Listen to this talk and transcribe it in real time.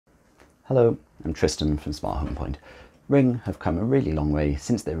Hello, I'm Tristan from Smart Home Point. Ring have come a really long way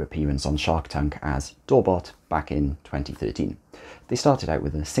since their appearance on Shark Tank as Doorbot back in 2013. They started out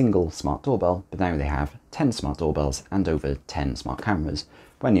with a single smart doorbell, but now they have 10 smart doorbells and over 10 smart cameras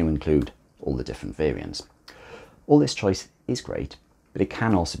when you include all the different variants. All this choice is great, but it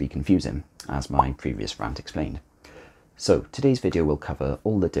can also be confusing, as my previous rant explained. So today's video will cover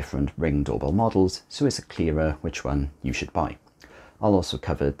all the different Ring doorbell models, so it's clearer which one you should buy. I'll also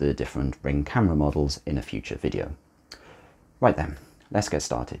cover the different Ring camera models in a future video. Right then, let's get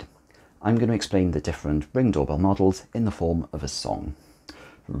started. I'm going to explain the different Ring doorbell models in the form of a song.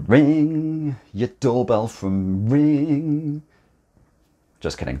 Ring your doorbell from Ring.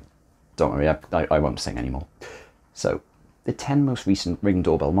 Just kidding. Don't worry, I won't sing anymore. So, the 10 most recent Ring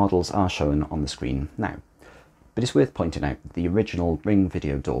doorbell models are shown on the screen now. But it's worth pointing out that the original Ring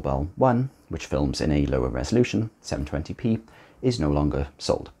Video Doorbell 1, which films in a lower resolution, 720p, is no longer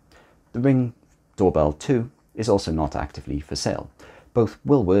sold. The Ring Doorbell 2 is also not actively for sale. Both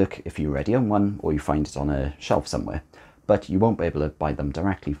will work if you already own one or you find it on a shelf somewhere, but you won't be able to buy them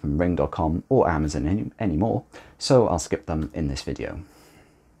directly from ring.com or Amazon anymore, so I'll skip them in this video.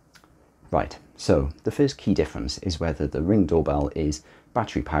 Right, so the first key difference is whether the Ring Doorbell is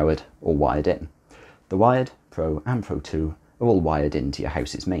battery powered or wired in. The Wired, Pro and Pro 2 are all wired into your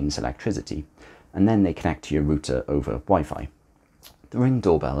house's mains electricity, and then they connect to your router over Wi-Fi. The Ring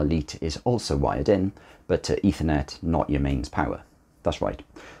Doorbell Elite is also wired in, but to Ethernet, not your mains power. That's right,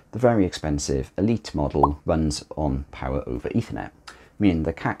 the very expensive Elite model runs on power over Ethernet, meaning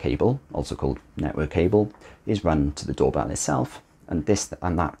the CAT cable, also called network cable, is run to the doorbell itself, and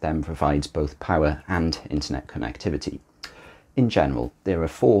that then provides both power and internet connectivity. In general, there are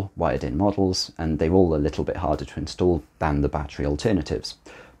 4 wired-in models, and they're all a little bit harder to install than the battery alternatives.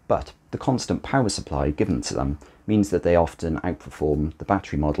 But the constant power supply given to them means that they often outperform the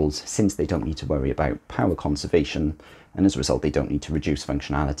battery models since they don't need to worry about power conservation, and as a result they don't need to reduce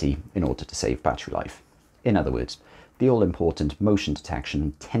functionality in order to save battery life. In other words, the all-important motion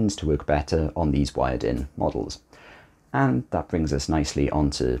detection tends to work better on these wired-in models. And that brings us nicely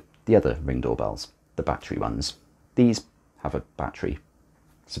onto the other Ring doorbells, the battery ones. These have a battery,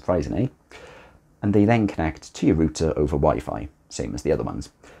 surprisingly, and they then connect to your router over Wi-Fi, same as the other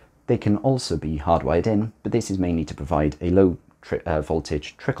ones. They can also be hardwired in, but this is mainly to provide a low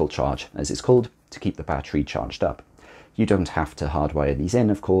voltage trickle charge, as it's called, to keep the battery charged up. You don't have to hardwire these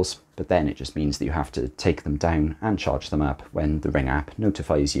in, of course, but then it just means that you have to take them down and charge them up when the Ring app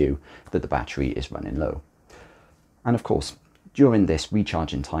notifies you that the battery is running low. And of course, during this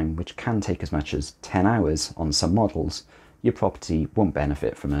recharging time, which can take as much as 10 hours on some models, your property won't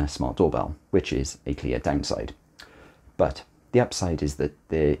benefit from a smart doorbell, which is a clear downside. But the upside is that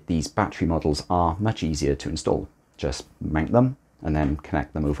these battery models are much easier to install. Just mount them and then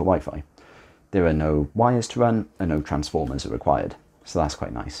connect them over Wi-Fi. There are no wires to run and no transformers are required, so that's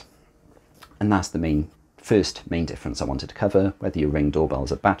quite nice. And that's the first main difference I wanted to cover, whether your Ring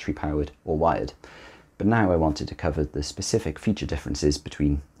doorbells are battery powered or wired. But now I wanted to cover the specific feature differences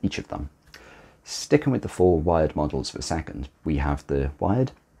between each of them. Sticking with the 4 wired models for a second, we have the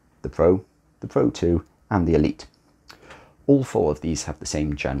Wired, the Pro 2 and the Elite. All 4 of these have the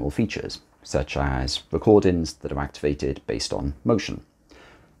same general features, such as recordings that are activated based on motion.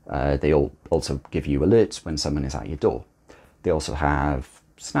 They all also give you alerts when someone is at your door. They also have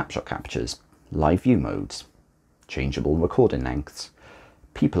snapshot captures, live view modes, changeable recording lengths,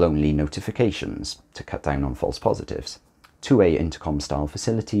 people-only notifications to cut down on false positives, two-way intercom style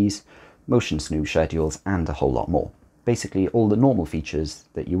facilities, motion snooze schedules, and a whole lot more. Basically all the normal features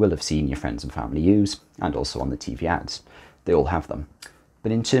that you will have seen your friends and family use, and also on the TV ads. They all have them.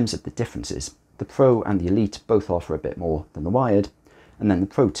 But in terms of the differences, the Pro and the Elite both offer a bit more than the Wired, and then the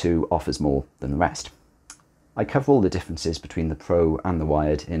Pro 2 offers more than the rest. I cover all the differences between the Pro and the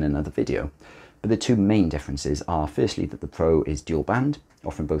Wired in another video, but the 2 main differences are firstly that the Pro is dual band,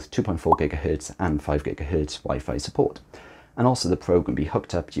 offering both 2.4 GHz and 5 GHz Wi-Fi support, and also the Pro can be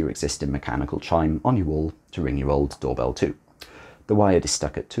hooked up to your existing mechanical chime on your wall to ring your old doorbell too. The Wired is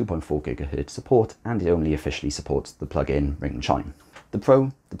stuck at 2.4 GHz support, and it only officially supports the plug-in Ring chime. The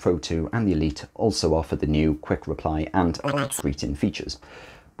Pro 2 and the Elite also offer the new quick reply and greeting features,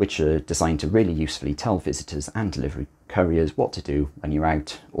 which are designed to really usefully tell visitors and delivery couriers what to do when you're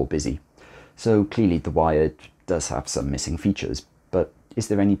out or busy. So clearly the Wired does have some missing features, but is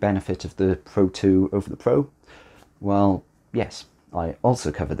there any benefit of the Pro 2 over the Pro? Well, yes, I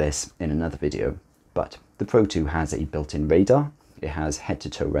also cover this in another video, but the Pro 2 has a built-in radar, it has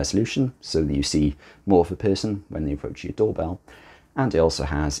head-to-toe resolution, so that you see more of a person when they approach your doorbell, and it also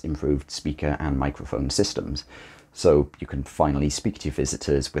has improved speaker and microphone systems. so you can finally speak to your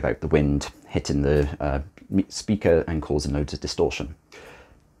visitors without the wind hitting the speaker and causing loads of distortion.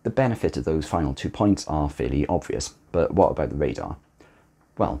 The benefit of those final 2 points are fairly obvious, but what about the radar?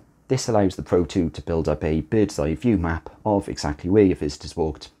 Well, this allows the Pro 2 to build up a bird's eye view map of exactly where your visitors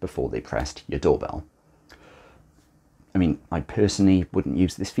walked before they pressed your doorbell. I mean, I personally wouldn't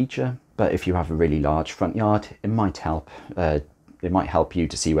use this feature, but if you have a really large front yard, it might help you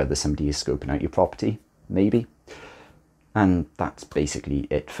to see whether somebody is scoping out your property, maybe. And that's basically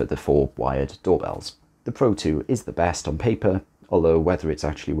it for the 4 wired doorbells. The Pro 2 is the best on paper, although whether it's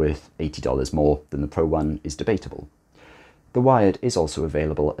actually worth $80 more than the Pro 1 is debatable. The wired is also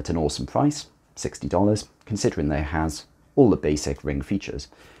available at an awesome price, $60, considering it has all the basic Ring features,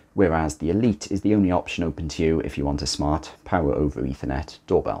 whereas the Elite is the only option open to you if you want a smart Power over Ethernet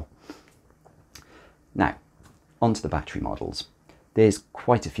doorbell. Now, onto the battery models. There's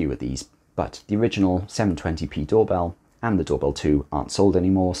quite a few of these, but the original 720p doorbell and the Doorbell 2 aren't sold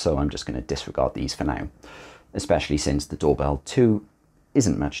anymore, so I'm just going to disregard these for now, especially since the Doorbell 2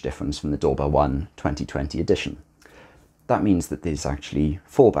 isn't much different from the Doorbell 1 2020 edition. That means that there's actually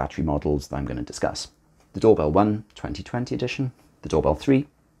 4 battery models that I'm going to discuss. The Doorbell 1 2020 edition, the Doorbell 3,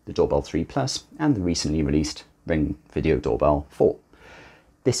 the Doorbell 3 Plus, and the recently released Ring Video Doorbell 4.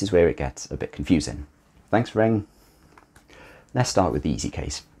 This is where it gets a bit confusing. Thanks, Ring. Let's start with the easy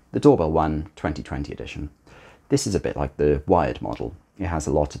case, the Doorbell 1 2020 edition. This is a bit like the wired model. It has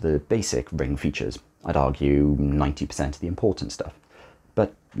a lot of the basic Ring features, I'd argue 90% of the important stuff,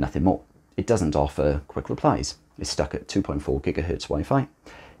 but nothing more. It doesn't offer quick replies. It's stuck at 2.4 GHz Wi-Fi.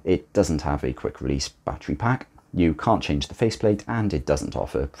 It doesn't have a quick release battery pack. You can't change the faceplate, and it doesn't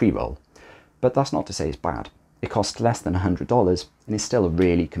offer pre-roll. But that's not to say it's bad. It costs less than $100 and is still a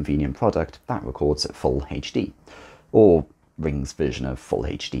really convenient product that records at full HD, or Ring's version of full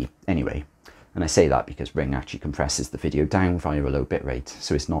HD anyway. And I say that because Ring actually compresses the video down via a low bitrate,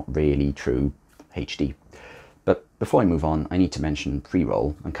 so it's not really true HD. But before I move on, I need to mention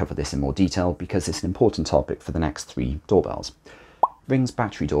pre-roll and cover this in more detail because it's an important topic for the next 3 doorbells. Ring's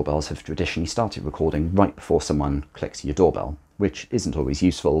battery doorbells have traditionally started recording right before someone clicks your doorbell, which isn't always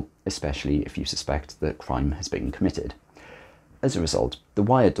useful, especially if you suspect that crime has been committed. As a result, the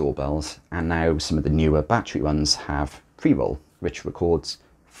wired doorbells, and now some of the newer battery ones, have pre-roll, which records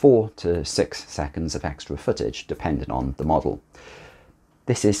 4 to 6 seconds of extra footage, depending on the model.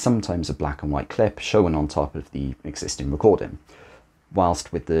 This is sometimes a black and white clip shown on top of the existing recording,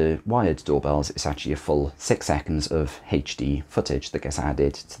 whilst with the wired doorbells it's actually a full 6 seconds of HD footage that gets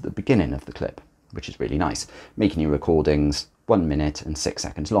added to the beginning of the clip, which is really nice, making your recordings 1 minute and 6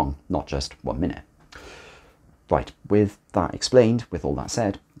 seconds long, not just 1 minute. Right, with that explained, with all that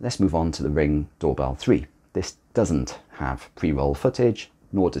said, let's move on to the Ring Doorbell 3. This doesn't have pre-roll footage,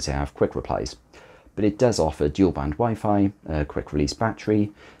 nor does it have quick replies, but it does offer dual band Wi-Fi, a quick release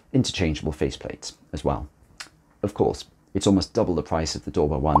battery, interchangeable faceplates as well. Of course, it's almost double the price of the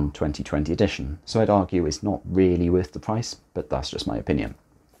Doorbell 1 2020 edition, so I'd argue it's not really worth the price, but that's just my opinion.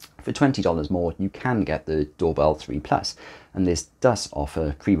 For $20 more, you can get the Doorbell 3 Plus, and this does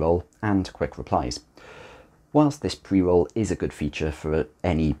offer pre-roll and quick replies. Whilst this pre-roll is a good feature for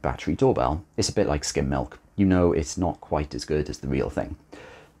any battery doorbell, it's a bit like skim milk. You know it's not quite as good as the real thing.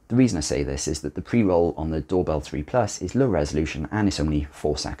 The reason I say this is that the pre-roll on the Doorbell 3 Plus is low resolution and it's only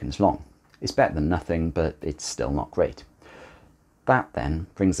 4 seconds long. It's better than nothing, but it's still not great. That then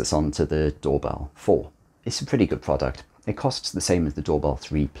brings us on to the Doorbell 4. It's a pretty good product. It costs the same as the Doorbell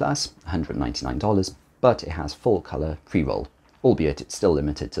 3 Plus, $199, but it has full colour pre-roll, albeit it's still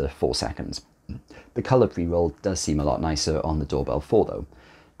limited to 4 seconds. The colour pre-roll does seem a lot nicer on the Doorbell 4 though.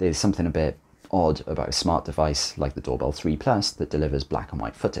 There's something a bit odd about a smart device like the Doorbell 3 Plus that delivers black and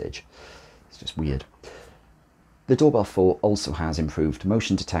white footage. It's just weird. The Doorbell 4 also has improved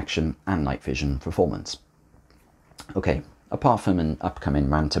motion detection and night vision performance. Okay, apart from an upcoming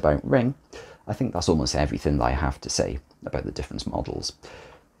rant about Ring, I think that's almost everything that I have to say about the different models.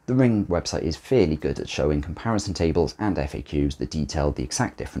 The Ring website is fairly good at showing comparison tables and FAQs that detail the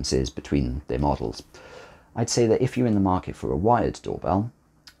exact differences between their models. I'd say that if you're in the market for a wired doorbell,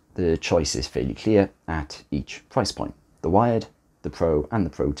 the choice is fairly clear at each price point. The wired, the Pro and the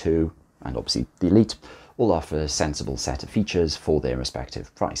Pro 2, and obviously the Elite, all offer a sensible set of features for their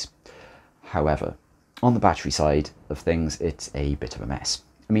respective price. However, on the battery side of things, it's a bit of a mess.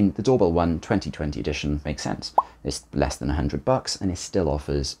 I mean, the Doorbell 1 2020 edition makes sense. It's less than $100 and it still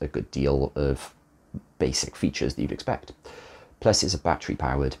offers a good deal of basic features that you'd expect. Plus it's a battery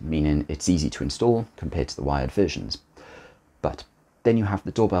powered, meaning it's easy to install compared to the wired versions. But then you have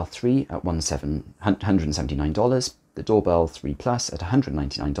the Doorbell 3 at $179, the Doorbell 3 Plus at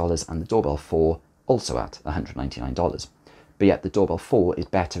 $199, and the Doorbell 4 also at $199. But yet the Doorbell 4 is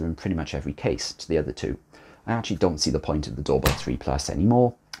better in pretty much every case to the other two. I actually don't see the point of the Doorbell 3 Plus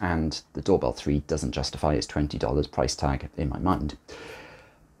anymore, and the Doorbell 3 doesn't justify its $20 price tag in my mind.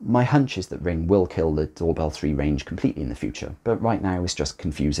 My hunch is that Ring will kill the Doorbell 3 range completely in the future, but right now it's just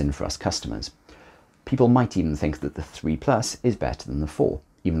confusing for us customers. People might even think that the 3 Plus is better than the 4,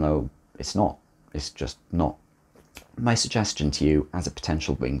 even though it's not. It's just not. My suggestion to you as a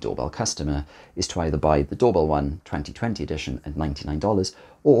potential Ring Doorbell customer is to either buy the Doorbell 1 2020 edition at $99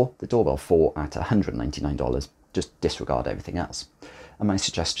 or the Doorbell 4 at $199. Just disregard everything else. And my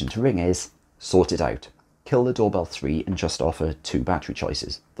suggestion to Ring is sort it out. Kill the Doorbell 3 and just offer two battery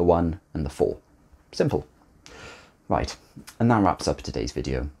choices, the 1 and the 4. Simple. Right, and that wraps up today's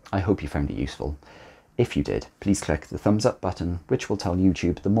video. I hope you found it useful. If you did, please click the thumbs up button, which will tell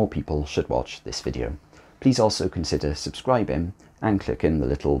YouTube that more people should watch this video. Please also consider subscribing and clicking the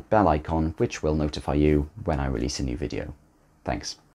little bell icon, which will notify you when I release a new video. Thanks.